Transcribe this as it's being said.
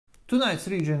Tonight's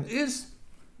region is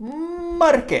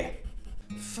Marche.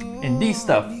 In these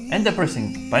tough and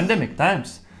depressing pandemic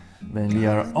times, when we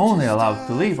are only allowed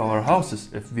to leave our houses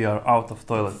if we are out of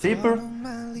toilet paper,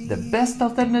 the best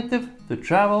alternative to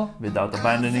travel without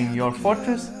abandoning your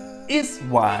fortress is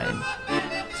wine.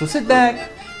 So sit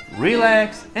back,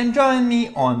 relax and join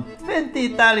me on 20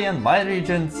 Italian wine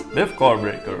regions with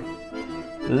Corkbreaker.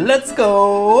 Let's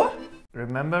go!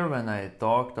 Remember when I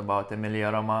talked about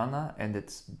Emilia-Romagna and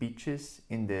its beaches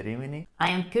in the Rimini? I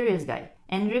am curious guy,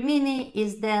 and Rimini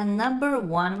is the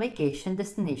 #1 vacation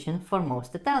destination for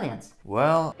most Italians.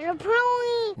 Well,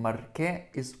 Marche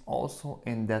is also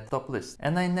in that top list,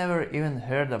 and I never even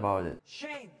heard about it.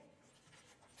 Shame!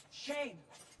 Shame!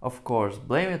 Of course,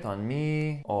 blame it on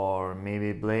me, or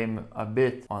maybe blame a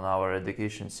bit on our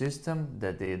education system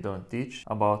that they don't teach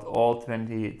about all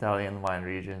 20 Italian wine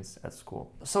regions at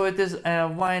school. So it is a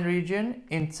wine region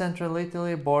in central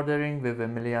Italy bordering with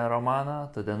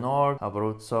Emilia-Romagna to the north,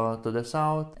 Abruzzo to the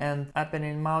south, and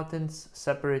Apennine Mountains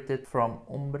separated from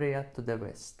Umbria to the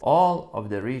west. All of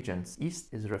the region's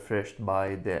east is refreshed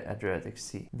by the Adriatic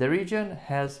Sea. The region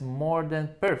has more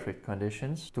than perfect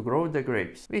conditions to grow the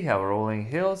grapes. We have rolling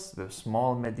hills with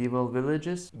small medieval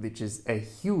villages, which is a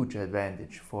huge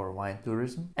advantage for wine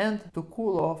tourism, and to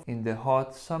cool off in the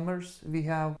hot summers we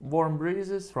have warm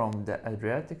breezes from the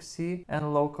Adriatic Sea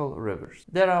and local rivers.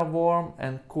 There are warm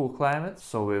and cool climates,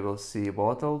 so we will see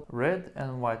bottled red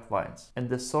and white wines, and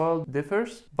the soil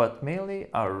differs but mainly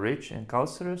are rich in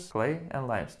calcareous clay and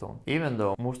limestone. Even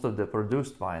though most of the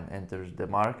produced wine enters the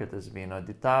market as Vino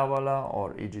di Tavola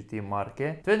or IGT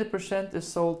Marche, 20% is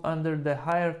sold under the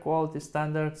higher quality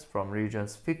standards from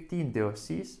regions 15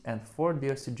 DOCs and 4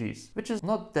 DOCGs, which is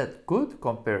not that good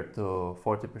compared to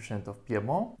 40% of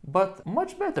Piedmont, but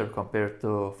much better compared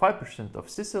to 5%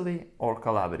 of Sicily or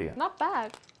Calabria. Not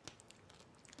bad.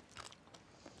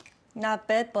 Not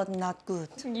bad, but not good.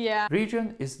 Yeah.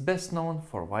 Region is best known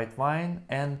for white wine,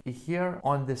 and here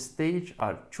on the stage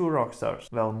are two rock stars.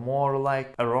 Well, more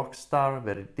like a rock star,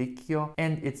 Verdicchio,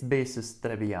 and its bassist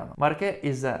Trebbiano. Marche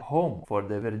is a home for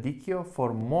the Verdicchio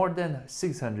for more than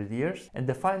 600 years, and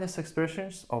the finest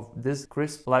expressions of this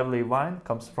crisp, lively wine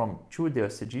comes from two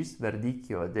DOCGs,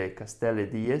 Verdicchio de Castelli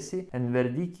di Jesi and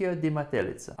Verdicchio di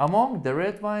Matelica. Among the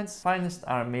red wines, finest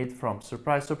are made from,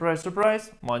 surprise, surprise,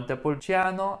 surprise,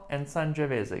 Montepulciano and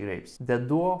Sangiovese grapes, the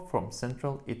duo from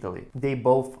central Italy. They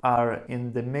both are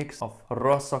in the mix of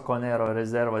Rosso con Nero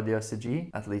Reserva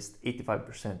DOCG, at least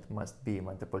 85% must be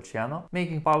Montepulciano,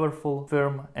 making powerful,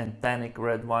 firm and tannic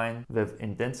red wine with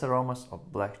intense aromas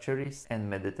of black cherries and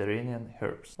Mediterranean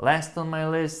herbs. Last on my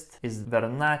list is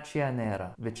Vernaccia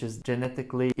Nera, which is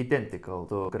genetically identical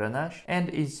to Grenache and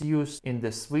is used in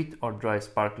the sweet or dry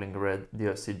sparkling red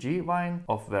DOCG wine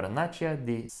of Vernaccia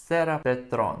di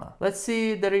Serrapetrona. Let's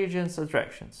see the region's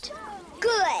attractions.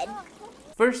 Good!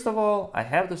 First of all, I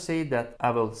have to say that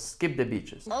I will skip the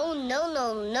beaches. Oh no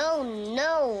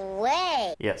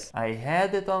way! Yes, I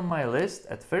had it on my list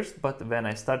at first, but when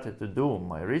I started to do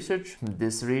my research,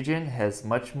 this region has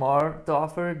much more to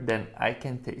offer than I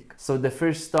can take. So the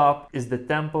first stop is the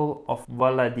temple of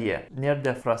Valladie, near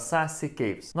the Frasassi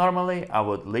caves. Normally, I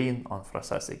would lean on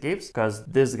Frasassi caves, because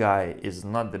this guy is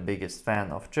not the biggest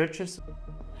fan of churches.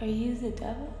 Are you the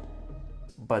devil?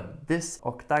 But this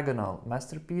octagonal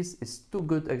masterpiece is too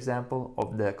good example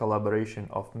of the collaboration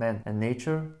of man and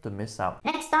nature to miss out.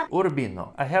 Next stop,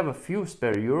 Urbino. I have a few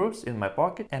spare euros in my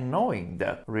pocket, and knowing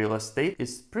that real estate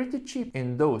is pretty cheap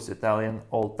in those Italian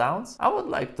old towns, I would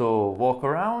like to walk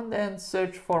around and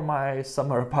search for my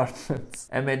summer apartments.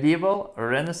 A medieval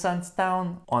Renaissance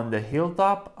town on the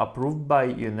hilltop approved by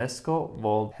UNESCO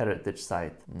World Heritage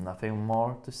Site. Nothing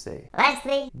more to say.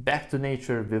 lastly, Back to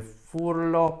nature with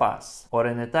Furlo Pass, or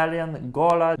in Italian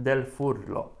Gola del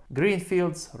Furlo. Green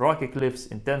fields, rocky cliffs,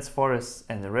 intense forests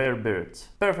and rare birds.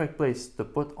 Perfect place to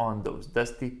put on those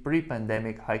dusty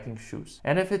pre-pandemic hiking shoes.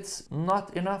 And if it's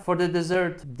not enough for the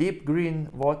desert, deep green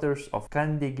waters of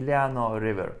Candigliano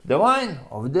River. The wine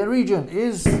of the region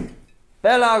is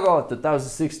Pelago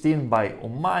 2016 by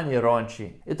Umani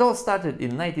Ronchi. It all started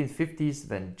in 1950s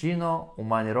when Gino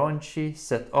Umani Ronchi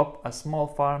set up a small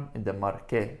farm in the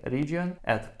Marche region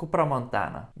at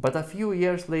Cupramontana. But a few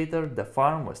years later the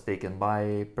farm was taken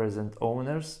by present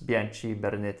owners Bianchi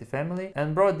Bernetti family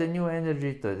and brought the new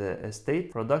energy to the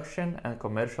estate, production and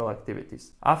commercial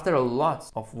activities. After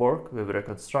lots of work with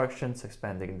reconstructions,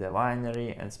 expanding the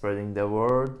winery and spreading the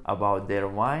word about their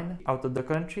wine out of the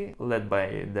country, led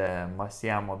by the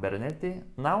Massiamo Bernetti.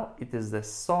 Now it is the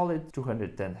solid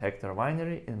 210-hectare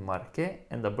winery in Marche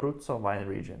and Abruzzo wine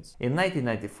regions. In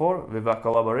 1994, with a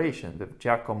collaboration with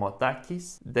Giacomo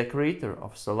Tacchis, the creator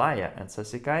of Solaia and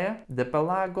Sassicaia, the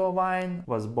Pelago wine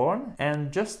was born,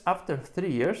 and just after 3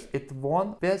 years it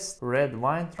won Best Red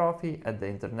Wine Trophy at the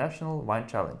International Wine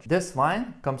Challenge. This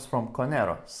wine comes from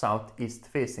Conero,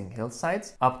 southeast-facing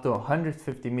hillsides, up to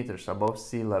 150 meters above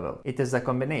sea level. It is a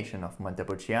combination of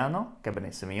Montepulciano,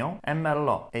 Cabernet Sauvignon, and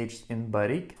Merlot, aged in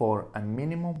barrique for a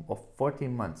minimum of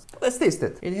 14 months. Let's taste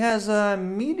it. It has a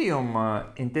medium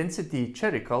intensity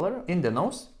cherry color in the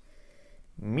nose,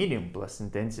 medium plus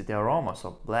intensity aromas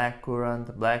of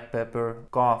blackcurrant, black pepper,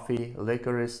 coffee,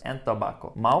 licorice, and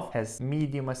tobacco. Mouth has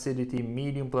medium acidity,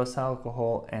 medium plus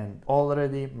alcohol, and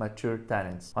already mature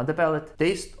tannins. On the palate,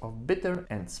 taste of bitter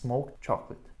and smoked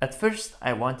chocolate. At first,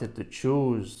 I wanted to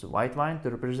choose white wine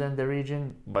to represent the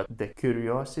region, but the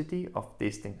curiosity of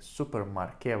tasting super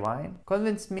Marche wine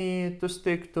convinced me to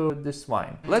stick to this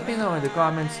wine. Let me know in the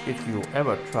comments if you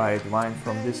ever tried wine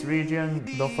from this region.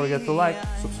 Don't forget to like,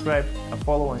 subscribe, and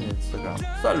follow on Instagram.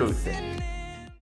 Salute!